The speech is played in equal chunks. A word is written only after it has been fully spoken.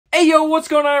Hey yo, what's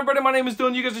going on everybody? My name is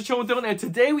Dylan, you guys are chilling with Dylan, and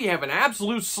today we have an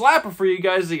absolute slapper for you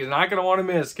guys that you're not going to want to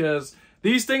miss, because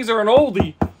these things are an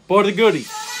oldie, but a goodie.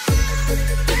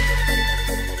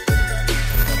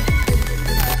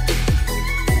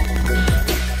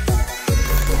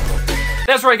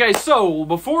 That's right guys, so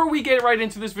before we get right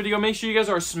into this video, make sure you guys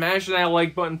are smashing that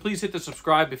like button. Please hit the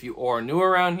subscribe if you are new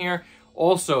around here.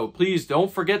 Also, please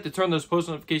don't forget to turn those post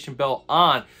notification bell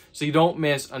on so you don't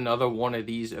miss another one of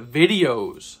these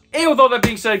videos. And with all that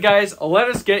being said, guys, let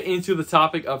us get into the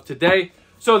topic of today.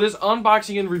 So this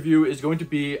unboxing and review is going to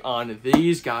be on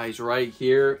these guys right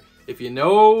here. If you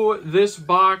know this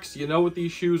box, you know what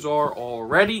these shoes are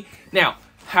already. Now,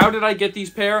 how did I get these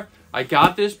pair? I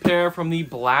got this pair from the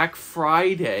Black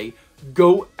Friday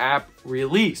GOAT app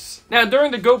release. Now,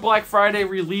 during the GOAT Black Friday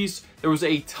release, there was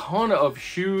a ton of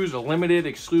shoes, limited,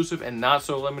 exclusive, and not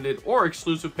so limited or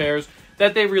exclusive pairs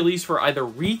that they released for either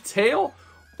retail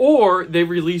or they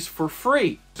released for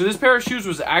free. So this pair of shoes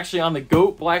was actually on the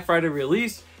GOAT Black Friday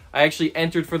release. I actually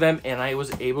entered for them and I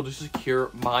was able to secure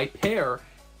my pair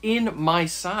in my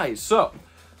size. So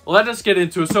let us get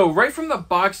into it. So right from the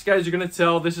box, guys, you're going to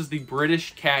tell this is the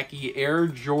British Khaki Air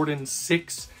Jordan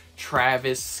 6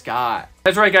 Travis Scott.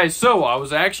 That's right, guys. So I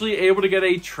was actually able to get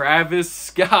a Travis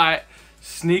Scott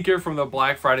sneaker from the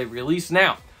Black Friday release.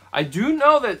 Now, I do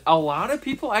know that a lot of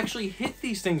people actually hit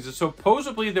these things.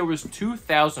 Supposedly there was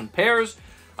 2,000 pairs.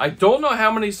 I don't know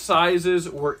how many sizes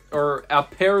or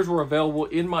pairs were available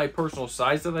in my personal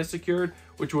size that I secured,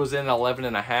 which was an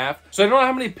 11.5. So I don't know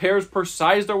how many pairs per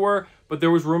size there were, but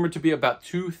there was rumored to be about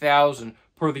 2,000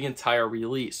 per the entire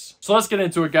release. So let's get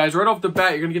into it, guys. Right off the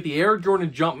bat, you're going to get the Air Jordan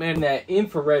Jumpman, that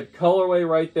infrared colorway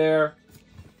right there.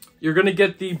 You're going to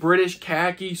get the British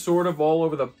Khaki sort of all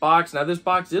over the box. Now, this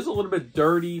box is a little bit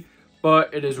dirty,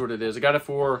 but it is what it is. I got it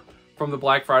from the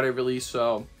Black Friday release,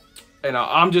 so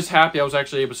I'm just happy I was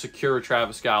actually able to secure a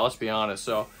Travis Scott, let's be honest.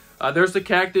 So there's the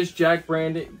Cactus Jack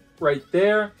branding right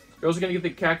there. You're also going to get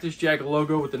the Cactus Jack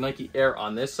logo with the Nike Air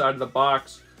on this side of the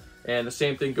box. And the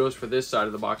same thing goes for this side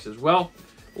of the box as well.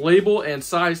 Label and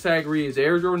size tag reads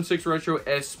Air Jordan 6 Retro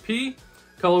SP.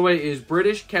 Colorway is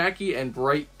British Khaki and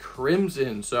Bright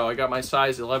Crimson. So I got my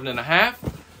size 11.5.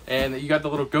 And you got the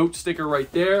little GOAT sticker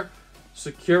right there,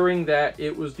 securing that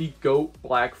it was the GOAT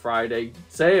Black Friday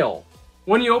sale.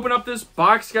 When you open up this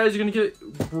box, guys, you're going to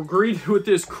get greeted with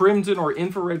this crimson or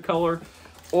infrared color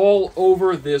all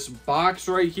over this box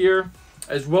right here,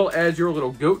 as well as your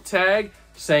little GOAT tag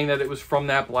saying that it was from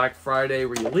that Black Friday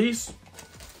release.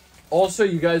 Also,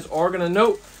 you guys are going to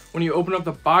note, when you open up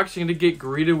the box, you're going to get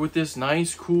greeted with this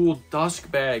nice, cool dust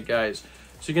bag, guys.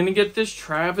 So you're going to get this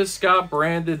Travis Scott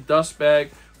branded dust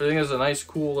bag. I think it's a nice,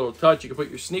 cool little touch. You can put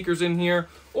your sneakers in here,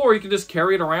 or you can just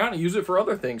carry it around and use it for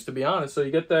other things, to be honest. So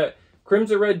you get that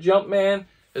crimson red Jumpman,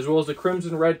 as well as the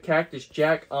crimson red Cactus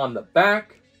Jack on the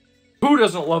back. Who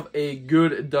doesn't love a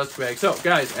good dust bag? So,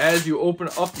 guys, as you open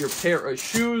up your pair of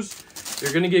shoes,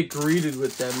 you're going to get greeted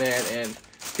with them, man. And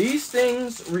these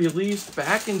things released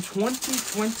back in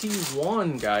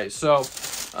 2021, guys. So,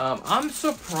 I'm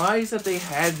surprised that they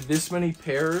had this many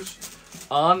pairs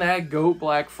on that GOAT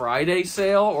Black Friday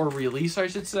sale, or release, I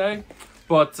should say.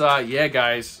 But, yeah,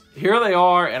 guys, here they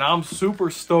are, and I'm super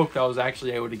stoked I was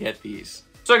actually able to get these.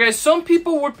 So, guys, some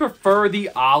people would prefer the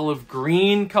olive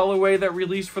green colorway that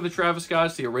released for the Travis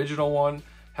Scott, the original one.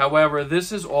 However,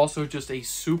 this is also just a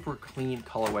super clean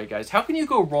colorway, guys. How can you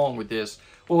go wrong with this?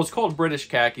 Well, it's called British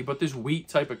Khaki, but this wheat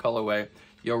type of colorway,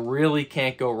 you really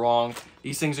can't go wrong.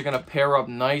 These things are going to pair up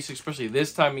nice, especially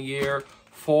this time of year,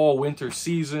 fall, winter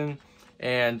season.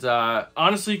 And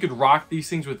honestly, you could rock these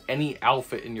things with any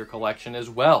outfit in your collection as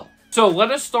well. So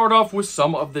let us start off with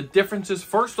some of the differences.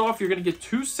 First off, you're going to get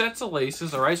 2 sets of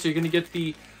laces, all right? So you're going to get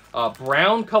the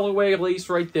brown colorway lace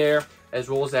right there, as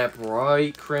well as that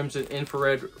bright crimson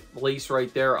infrared lace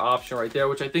right there, option right there,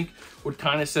 which I think would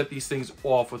kind of set these things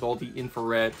off with all the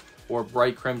infrared or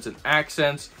bright crimson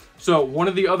accents. So one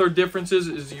of the other differences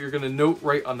is you're going to note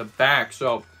right on the back.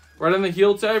 So right on the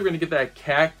heel tab, you're going to get that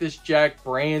Cactus Jack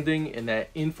branding in that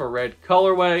infrared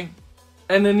colorway.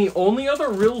 And then the only other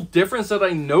real difference that I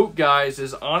note, guys,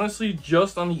 is honestly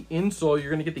just on the insole. You're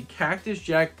going to get the Cactus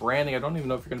Jack branding. I don't even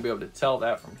know if you're going to be able to tell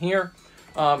that from here.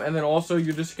 And then also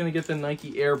you're just going to get the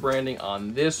Nike Air branding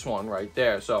on this one right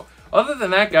there. So other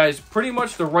than that, guys, pretty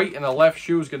much the right and the left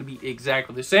shoe is going to be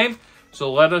exactly the same.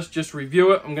 So let us just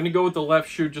review it. I'm going to go with the left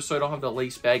shoe just so I don't have the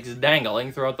lace bags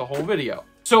dangling throughout the whole video.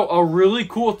 So a really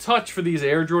cool touch for these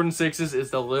Air Jordan 6s is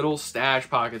the little stash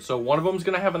pocket. So one of them is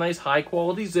going to have a nice high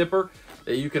quality zipper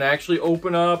that you can actually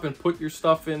open up and put your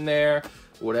stuff in there.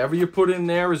 Whatever you put in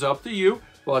there is up to you.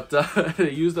 But they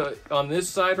use on this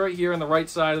side right here on the right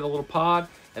side of the little pod,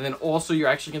 And then also you're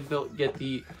actually going to get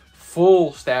the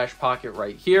full stash pocket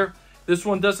right here. This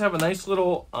one does have a nice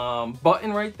little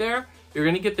button right there. You're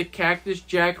going to get the Cactus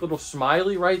Jack little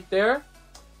smiley right there,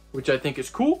 which I think is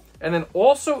cool. And then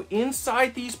also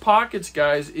inside these pockets,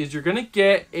 guys, is you're going to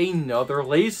get another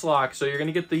lace lock. So you're going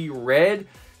to get the red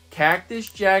Cactus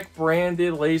Jack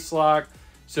branded lace lock.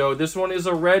 So this one is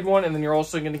a red one, and then you're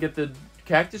also going to get the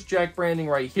Cactus Jack branding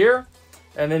right here.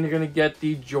 And then you're going to get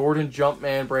the Jordan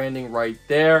Jumpman branding right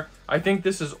there. I think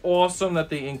this is awesome that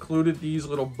they included these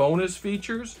little bonus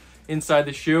features inside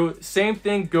the shoe. Same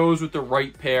thing goes with the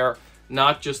right pair,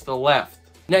 not just the left.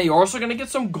 Now, you're also going to get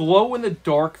some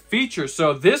glow-in-the-dark features.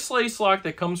 So this lace lock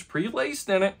that comes pre-laced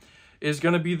in it is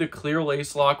going to be the clear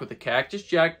lace lock with the Cactus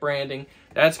Jack branding.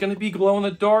 That's going to be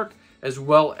glow-in-the-dark, as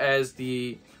well as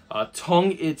the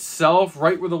tongue itself,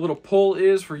 right where the little pull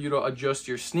is for you to adjust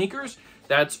your sneakers.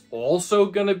 That's also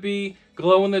going to be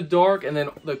glow-in-the-dark. And then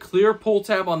the clear pull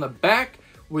tab on the back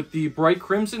with the bright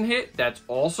crimson hit, that's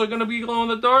also going to be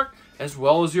glow-in-the-dark, as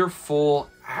well as your full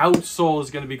outsole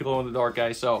is going to be glow-in-the-dark,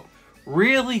 guys. So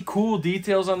really cool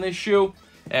details on this shoe,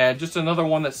 and just another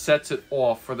one that sets it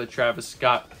off for the Travis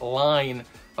Scott line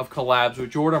of collabs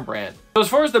with Jordan Brand. So as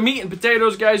far as the meat and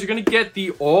potatoes, guys, you're going to get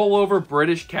the all-over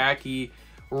British khaki.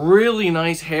 Really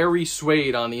nice hairy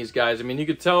suede on these guys. I mean, you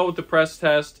could tell with the press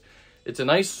test, it's a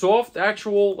nice soft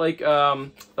actual like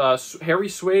hairy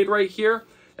suede right here,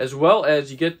 as well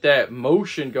as you get that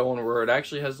motion going where it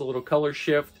actually has a little color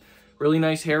shift. Really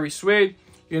nice hairy suede.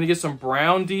 You're going to get some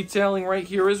brown detailing right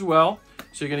here as well.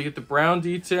 So you're going to get the brown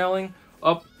detailing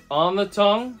up on the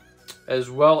tongue, as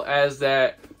well as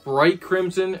that bright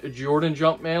crimson Jordan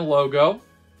Jumpman logo.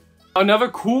 Another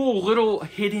cool little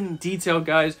hidden detail,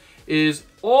 guys, is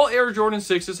all Air Jordan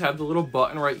 6s have the little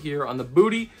button right here on the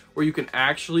booty where you can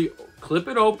actually clip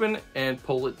it open and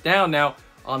pull it down. Now,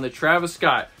 on the Travis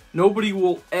Scott, nobody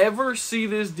will ever see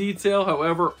this detail.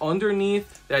 However,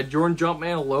 underneath that Jordan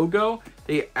Jumpman logo,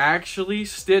 they actually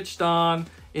stitched on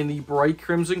in the bright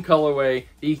crimson colorway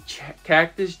the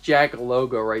Cactus Jack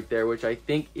logo right there, which I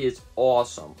think is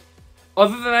awesome.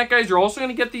 Other than that, guys, you're also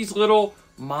going to get these little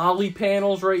Molly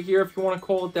panels right here, if you want to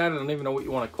call it that. I don't even know what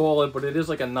you want to call it, but it is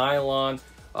like a nylon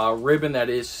ribbon that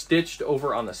is stitched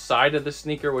over on the side of the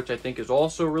sneaker, which I think is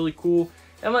also really cool.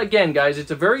 And again, guys, it's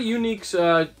a very unique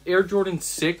Air Jordan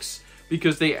 6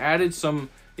 because they added some,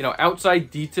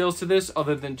 outside details to this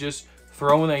other than just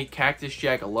throwing a Cactus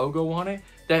Jack logo on it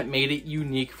that made it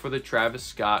unique for the Travis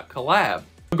Scott collab.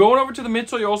 Going over to the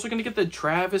midsole, you're also going to get the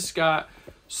Travis Scott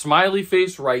smiley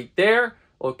face right there.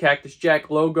 Little Cactus Jack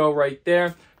logo right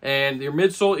there. And your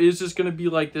midsole is just going to be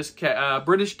like this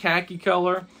British khaki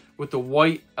color with the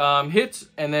white hits.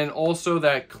 And then also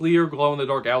that clear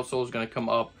glow-in-the-dark outsole is going to come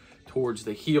up towards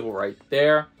the heel right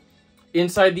there.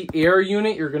 Inside the Air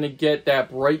unit, you're going to get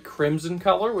that bright crimson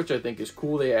color, which I think is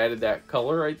cool. They added that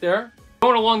color right there.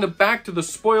 Going along the back to the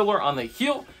spoiler on the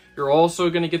heel, you're also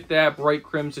going to get that bright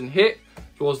crimson hit,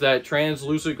 as well as that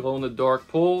translucent glow-in-the-dark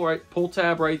pull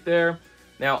tab right there.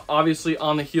 Now, obviously,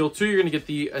 on the heel, too, you're going to get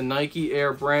the Nike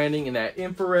Air branding in that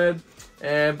infrared.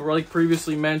 And like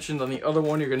previously mentioned, on the other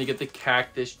one, you're going to get the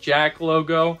Cactus Jack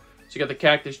logo. So you got the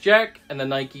Cactus Jack and the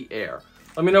Nike Air.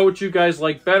 Let me know what you guys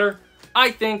like better.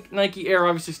 I think Nike Air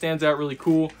obviously stands out really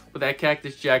cool, but that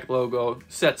Cactus Jack logo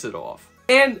sets it off.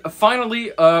 And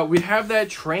finally, we have that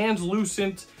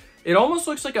translucent, it almost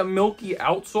looks like a milky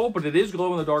outsole, but it is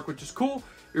glow-in-the-dark, which is cool.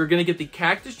 You're going to get the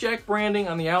Cactus Jack branding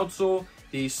on the outsole.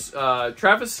 The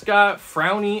Travis Scott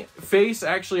frowny face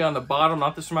actually on the bottom,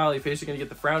 not the smiley face. You're going to get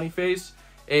the frowny face.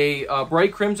 A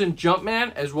bright crimson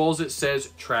Jumpman, as well as it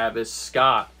says Travis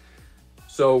Scott.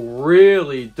 So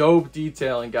really dope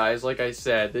detailing, guys. Like I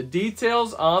said, the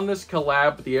details on this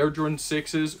collab with the Air Jordan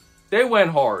 6s, they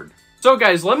went hard. So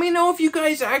guys, let me know if you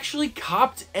guys actually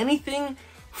copped anything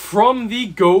from the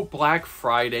GOAT Black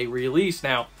Friday release.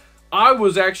 Now, I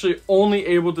was actually only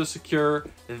able to secure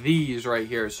these right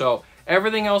here. So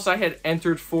everything else I had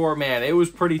entered for, man, it was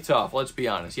pretty tough, let's be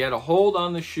honest. You had to hold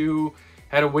on the shoe,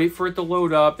 had to wait for it to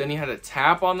load up, then you had to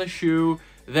tap on the shoe,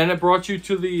 then it brought you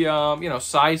to the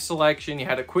size selection. You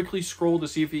had to quickly scroll to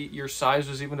see if your size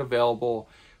was even available.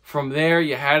 From there,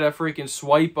 you had to freaking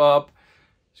swipe up,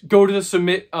 go to the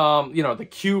submit, the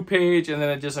queue page, and then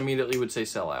it just immediately would say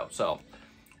sell out. So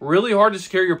really hard to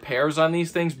secure your pairs on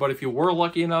these things, but if you were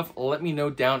lucky enough, let me know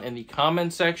down in the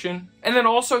comment section. And then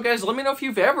also, guys, let me know if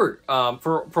you've ever,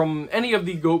 from any of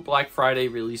the GOAT Black Friday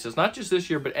releases, not just this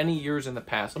year, but any years in the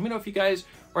past. Let me know if you guys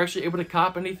were actually able to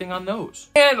cop anything on those.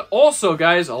 And also,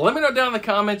 guys, let me know down in the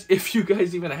comments if you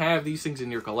guys even have these things in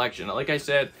your collection. Like I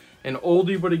said, an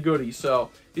oldie but a goodie. So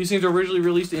these things were originally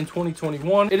released in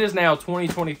 2021. It is now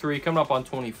 2023, coming up on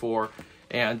 24.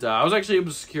 And I was actually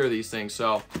able to secure these things.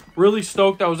 So really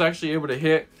stoked I was actually able to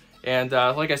hit. And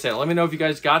like I said, let me know if you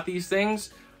guys got these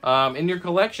things in your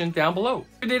collection down below.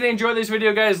 If you did enjoy this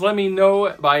video, guys, let me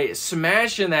know by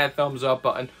smashing that thumbs up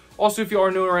button. Also, if you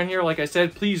are new around here, like I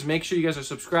said, please make sure you guys are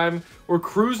subscribing. We're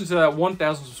cruising to that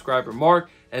 1,000 subscriber mark.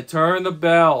 And turn the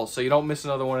bell so you don't miss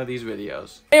another one of these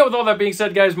videos. And with all that being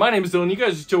said, guys, my name is Dylan. You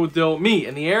guys just chill with Dill. Me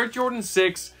and the Air Jordan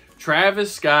 6,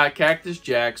 Travis Scott, Cactus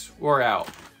Jacks. We're out.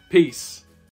 Peace.